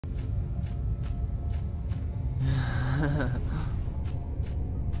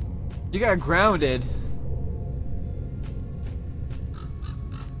You got grounded.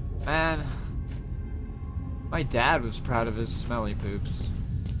 Man, my dad was proud of his smelly poops.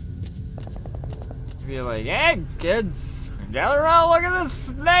 He'd be like, "Hey kids, gather around, look at this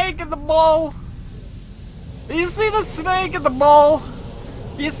snake in the bowl. You see the snake in the bowl?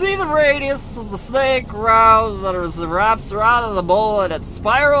 You see the radius of the snake around that wraps around in the bowl and it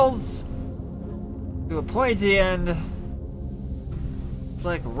spirals to a pointy end. It's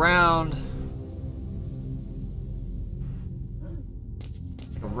like round.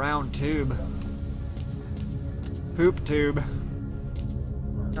 Like a round tube. Poop tube.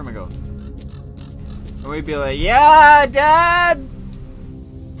 Where am I going? And we'd be like, yeah, Dad!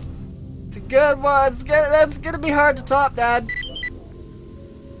 It's a good one. That's gonna be hard to top, Dad.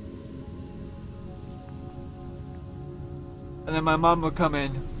 And then my mom would come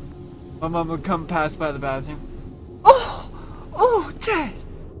in. My mom would come pass by the bathroom. Oh, Dad!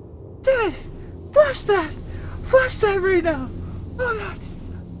 Dad! Flush that! Flush that right now! Oh,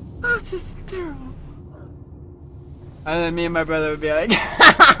 that's just terrible. And then me and my brother would be like,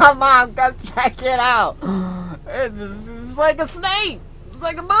 Mom, come check it out! It's like a snake! It's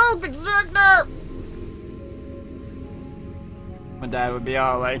like a boa constrictor! My dad would be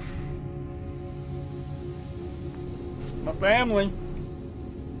all like, it's my family.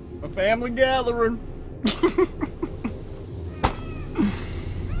 My family gathering.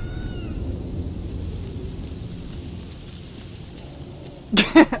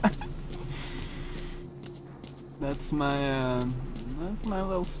 That's my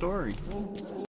little story.